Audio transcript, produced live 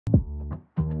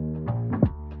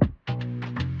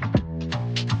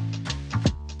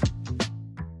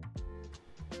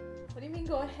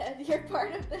You're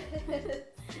part of this.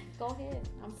 Go ahead.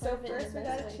 I'm So part of it in first the we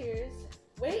best gotta way. cheers.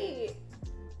 Wait,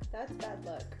 that's bad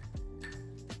luck.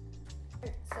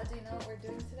 So do you know what we're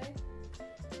doing today?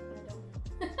 I don't.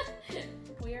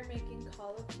 We are making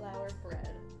cauliflower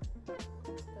bread. That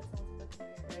sounds fucking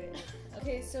weird, right?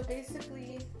 Okay, so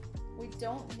basically, we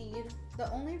don't need.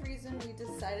 The only reason we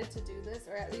decided to do this,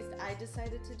 or at least I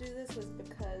decided to do this, was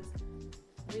because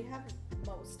we have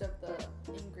most of the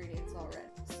ingredients already.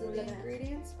 So the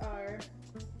ingredients are,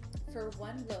 for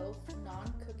 1 loaf,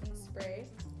 non-cooking spray,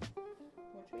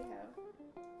 which we have.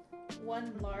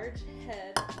 1 large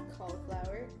head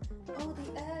cauliflower. Oh,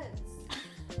 the eggs!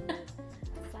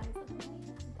 The size of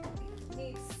my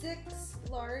Need 6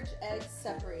 large eggs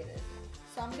separated.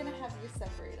 So I'm gonna have you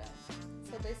separate them.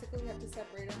 So basically we have to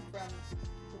separate them from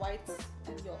whites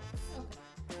and yolks.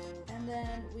 Okay. And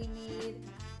then we need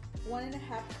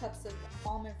 1.5 cups of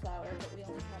almond flour, but we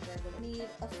only have regular. We need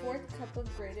a 1/4 cup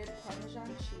of grated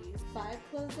Parmesan cheese, 5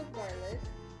 cloves of garlic,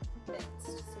 minced,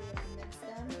 so we have to mix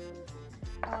them.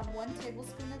 1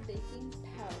 tablespoon of baking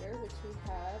powder, which we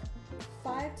have.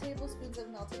 5 tablespoons of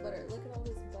melted butter. Look at all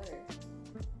this butter.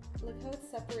 Look how it's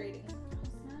separating.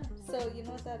 So you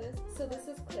know what that is? So this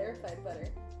is clarified butter.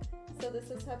 So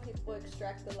this is how people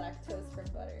extract the lactose from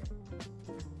butter.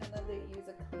 And then they use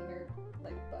a cleaner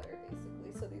like butter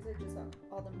basically. So these are just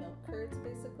all the milk curds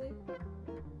basically.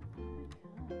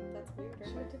 That's weird.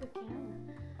 Show it to the camera.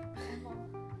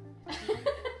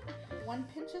 1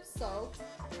 pinch of salt,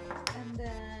 and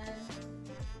then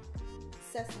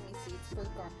sesame seeds for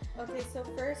garnish. Okay, so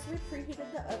first we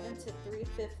preheated the oven to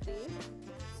 350,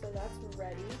 so that's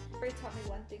ready. Already taught me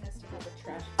one thing is to have a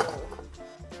trash bowl.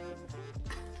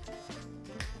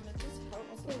 And it just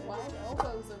helps with wild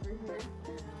elbows over here.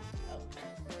 Oh.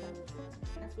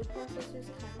 Our food processor is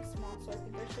kind of small, so I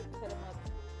think I should cut them up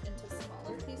into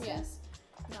smaller pieces. Yes.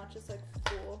 Not just like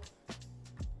full.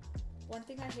 One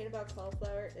thing I hate about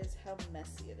cauliflower is how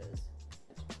messy it is.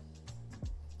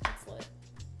 It's lit.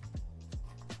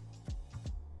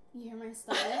 You hear my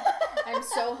stomach? I'm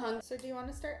so hungry. So do you want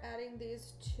to start adding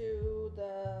these to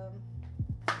the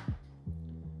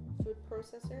food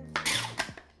processor?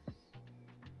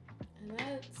 And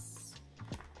that's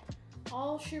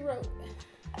all she wrote.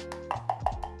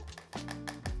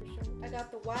 I got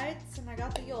the whites and I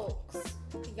got the yolks.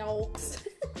 Yolks.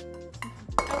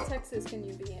 How Texas can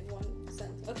you be in one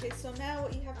sentence? Okay, so now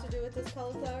what you have to do with this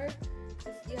cauliflower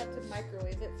is you have to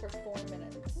microwave it for 4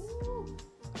 minutes. Ooh,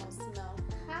 I'll smell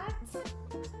hot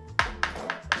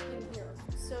in here.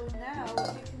 So now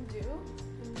what you can do,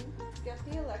 get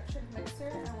the electric mixer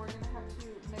and we're going to have to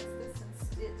mix this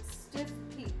in stiff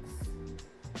peaks.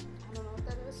 I don't know what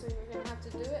that is, so you're gonna have to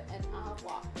do it, and I'll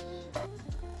watch.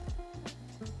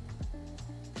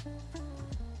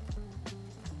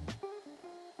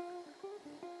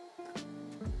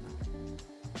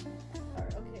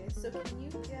 Okay, so can you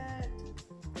get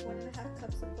 1.5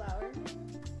 cups of flour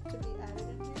to be added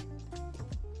in here?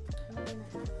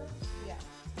 1.5 cups? Yeah,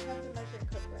 you have to measure and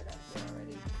cook right up here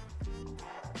already.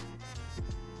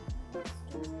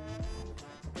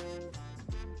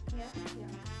 Yeah?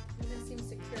 Yeah. You didn't seem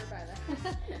secure by that.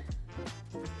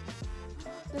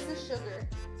 This is sugar.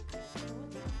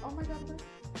 Oh my god, look.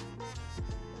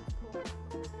 That's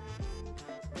cool.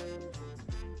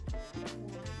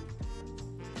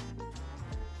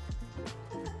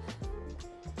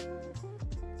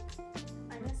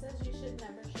 Ina says you should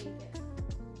never shake it.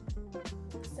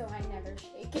 So I never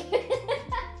shake it.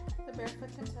 The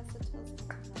barefoot contestant tells me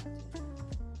not to.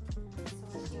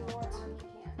 So she wore on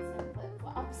pants and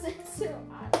flip-flops, so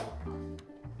I don't.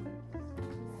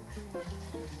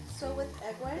 So with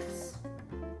egg whites,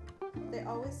 they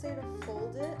always say to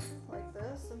fold it like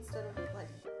this instead of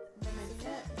like mixing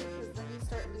it, because then you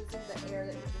start losing the air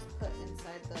that you just put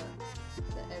inside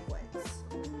the egg whites.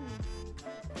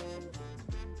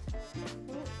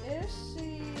 Who is she?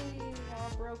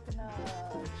 All broken up.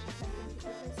 She can't compete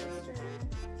with her sister.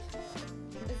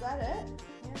 Is that it?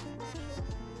 Yeah.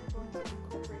 We're going to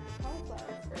incorporate the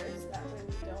cauliflower first. That way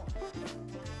we don't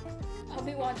I'll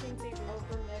be watching TV.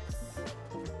 overmix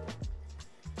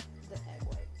the egg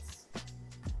whites.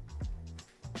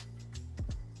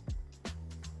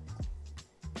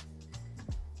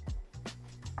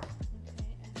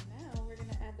 Okay, and now we're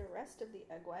gonna add the rest of the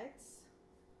egg whites.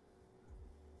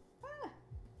 Ah!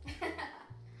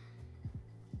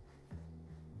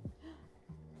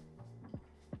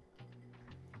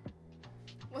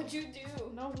 What'd you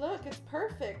do? No, look, it's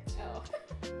perfect. Oh.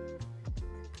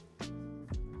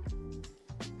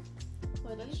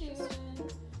 What are you doing?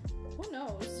 Who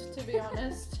knows, to be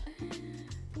honest.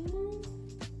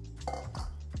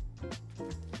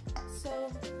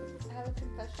 So, I have a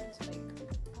confession to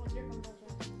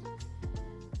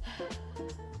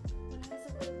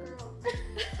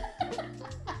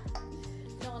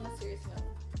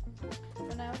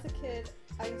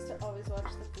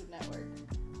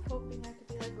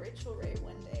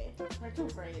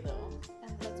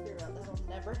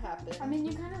golden. I mean,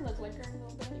 you kind of look like her a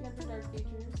little bit. You got the dark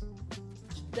features.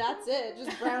 That's it,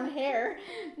 just brown hair.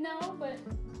 No, but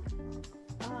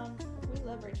we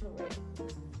love Rachel Ray.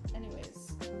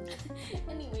 Anyways,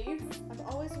 I've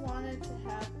always wanted to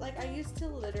have, like, I used to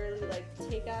literally like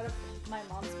take out of my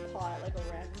mom's pot, like a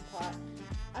random pot.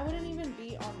 I wouldn't even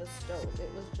be on the stove. It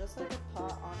was just like a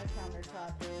pot on a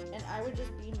countertop, and I would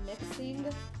just be mixing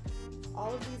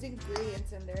all of these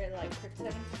ingredients in there, like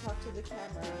pretending to talk to the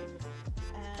camera.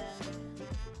 And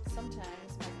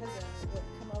sometimes my cousin would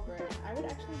come over and I would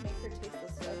actually make her taste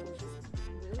the stuff, which is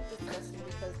really disgusting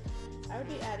because I would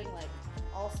be adding like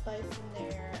allspice in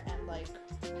there and like,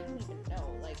 I don't even know,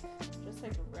 like just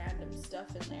like random stuff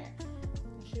in there.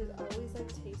 And she was always like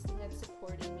tasting it,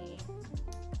 supporting me.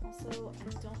 Also, I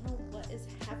don't know what is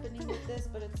happening with this,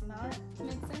 but it's not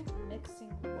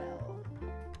mixing well.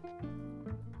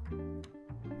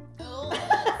 Oh,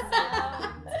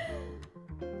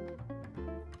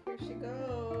 Here she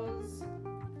goes.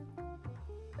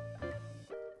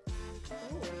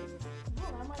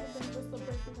 oh, that might have been just the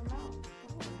perfect amount.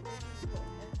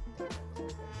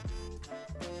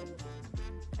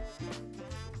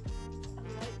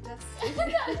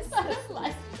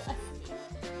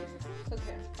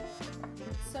 Okay.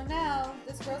 So now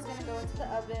this girl's gonna go into the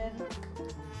oven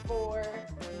for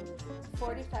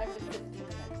 45 to 50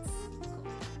 minutes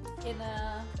in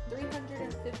a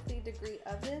 350 degree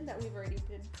oven that we've already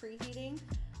been preheating.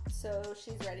 So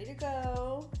she's ready to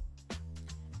go.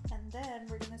 And then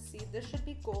we're gonna see, this should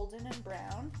be golden and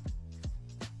brown.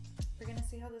 We're gonna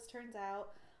see how this turns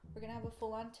out. We're gonna have a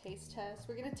full-on taste test.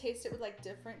 We're gonna taste it with like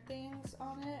different things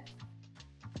on it.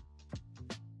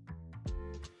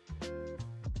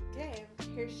 Okay,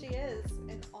 here she is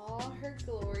in all her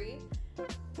glory,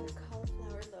 the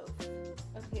cauliflower loaf.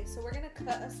 Okay, so we're gonna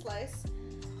cut a slice.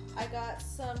 I got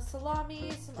some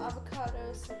salami, some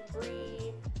avocado, some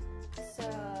brie,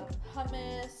 some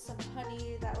hummus, some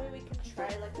honey. That way we can try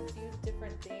like a few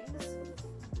different things.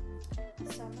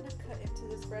 So I'm gonna cut into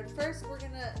this bread. First, we're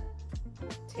gonna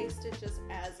taste it just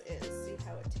as is, see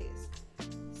how it tastes.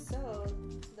 So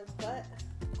the butt,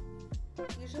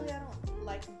 usually I don't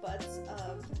like butts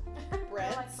of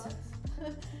breads,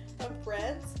 of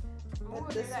breads, but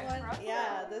this one,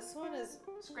 yeah, this one is.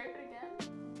 Scrape it again.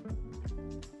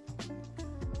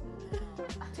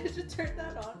 Did you turn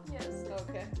that on? Yes.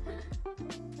 Okay.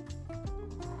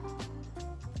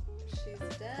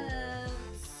 She's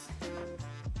dense.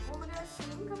 Oh my God,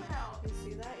 steam coming out. You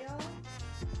see that, y'all?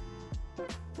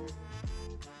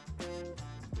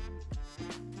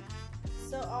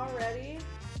 So already,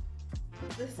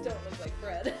 this don't look like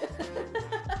bread.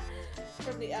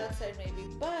 From the outside maybe,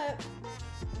 but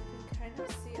you can kind of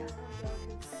see, I don't know if y'all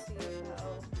can see how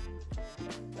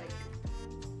like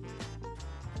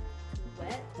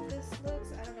wet this looks.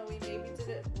 I don't know, we maybe did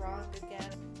it wrong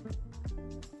again.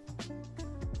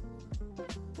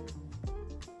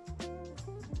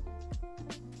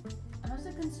 How's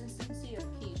the consistency of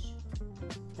quiche?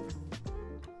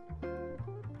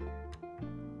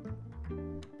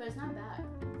 But it's not bad.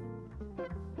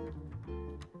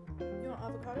 You want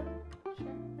avocado?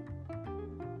 Sure.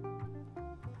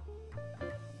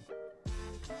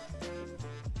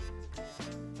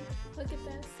 Look at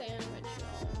that sandwich,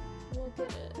 y'all. Look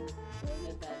at it. Look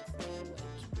at that sandwich.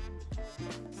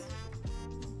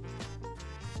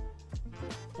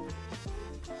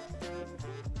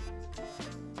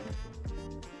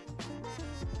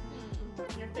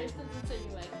 Your face doesn't say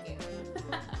you like it.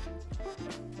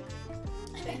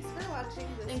 Thanks for watching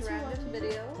this Thanks for random watching.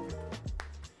 video.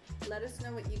 Let us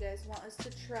know what you guys want us to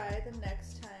try the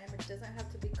next time. It doesn't have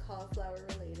to be cauliflower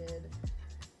related.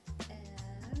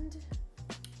 And